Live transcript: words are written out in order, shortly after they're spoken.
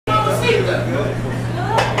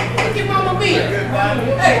Look at Mama Mia.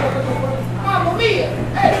 Hey, Mama Mia.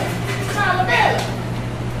 Hey, Mama Bella.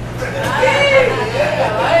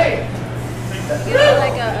 Hey. You know,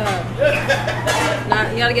 like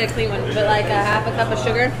not, you gotta get a clean one, but like a half a cup of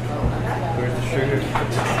sugar. Where's the sugar?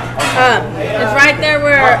 It's right there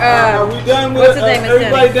where, are we done with, what's his name?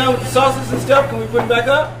 everybody done with the sauces and stuff? Can we put them back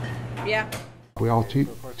up? Yeah. We all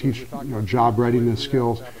teach job readiness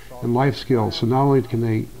skills and life skills, so not only can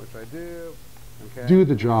they do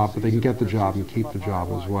the job, but they can get the job and keep the job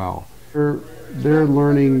as well. They're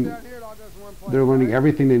learning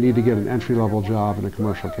everything they need to get an entry-level job in a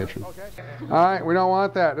commercial kitchen. All right, we don't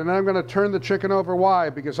want that. And then I'm going to turn the chicken over. Why?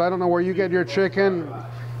 Because I don't know where you get your chicken,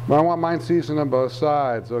 but I want mine seasoned on both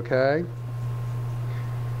sides, okay?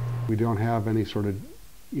 We don't have any sort of,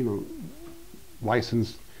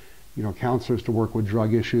 licensed, counselors to work with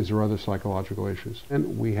drug issues or other psychological issues.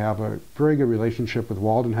 And we have a very good relationship with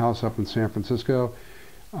Walden House up in San Francisco.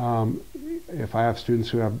 If I have students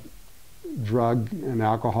who have drug and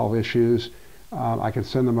alcohol issues, I can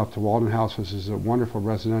send them up to Walden House. This is a wonderful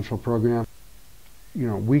residential program.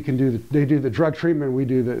 We can they do the drug treatment, we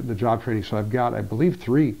do the job training. So I've got, I believe,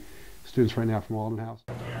 3 students right now from Walden House.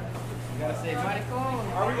 You gotta say, Michael.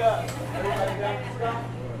 Are we done? Everybody done?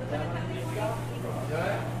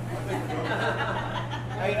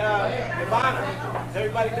 Hey, Ivana, is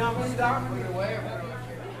everybody done with stuff?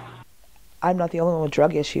 I'm not the only one with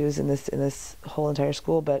drug issues in this whole entire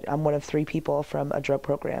school, but I'm one of 3 people from a drug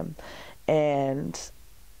program. And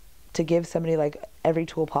to give somebody like every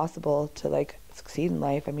tool possible to like succeed in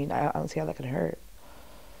life, I mean, I don't see how that can hurt.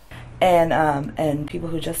 And people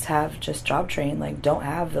who just have job trained like don't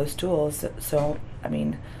have those tools. So I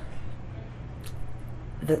mean,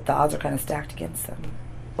 the odds are kind of stacked against them.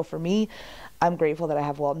 For me, I'm grateful that I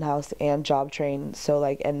have Walden House and job train. So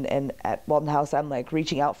like, and at Walden House, I'm like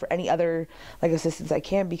reaching out for any other like assistance I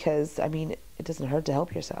can, because I mean, it doesn't hurt to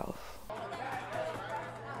help yourself.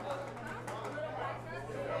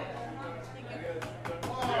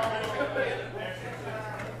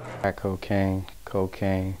 Crack cocaine,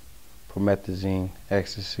 promethazine,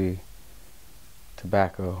 ecstasy,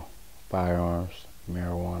 tobacco, firearms,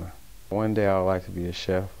 marijuana. One day I would like to be a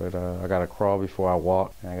chef, but I gotta crawl before I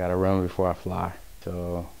walk, and I gotta run before I fly.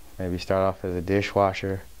 So maybe start off as a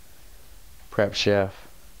dishwasher, prep chef,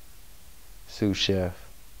 sous chef,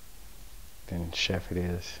 then chef it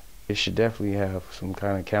is. It should definitely have some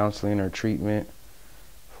kind of counseling or treatment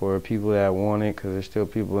for people that want it, because there's still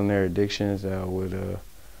people in their addictions that would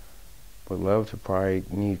love to probably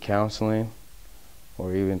need counseling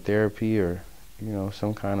or even therapy, or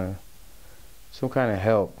some kind of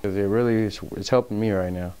help, because it really is, it's helping me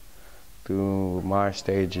right now through my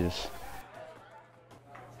stages.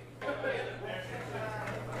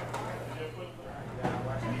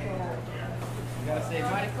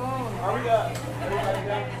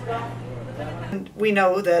 We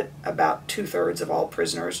know that about 2/3 of all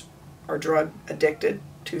prisoners are drug addicted.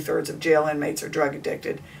 2/3 of jail inmates are drug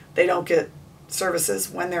addicted. They don't get services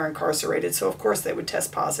when they're incarcerated, so of course they would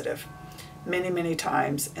test positive many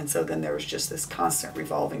times, and so then there was just this constant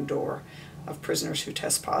revolving door of prisoners who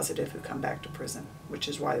test positive who come back to prison, which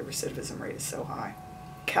is why the recidivism rate is so high.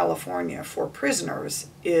 California, for prisoners,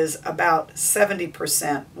 is about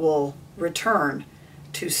 70% will return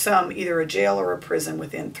to some either a jail or a prison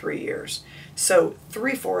within 3 years. So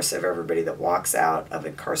 3/4 of everybody that walks out of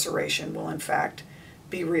incarceration will in fact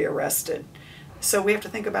be rearrested. So we have to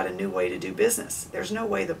think about a new way to do business. There's no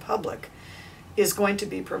way the public is going to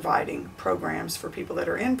be providing programs for people that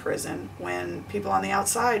are in prison when people on the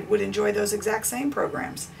outside would enjoy those exact same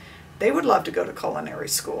programs. They would love to go to culinary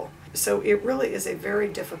school. So it really is a very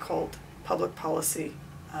difficult public policy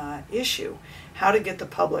issue, how to get the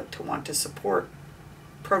public to want to support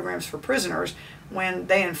programs for prisoners when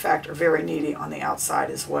they in fact are very needy on the outside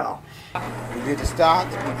as well. We did the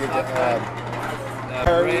stocks, we did the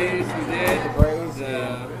braids, we did the braids,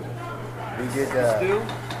 we did the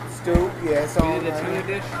stew, yeah, it's all. We did the tuna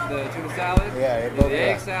dish, the tuna salad. Yeah, they we both did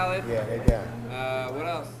the egg salad. Yeah, they're done. What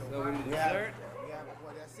else? So we did dessert.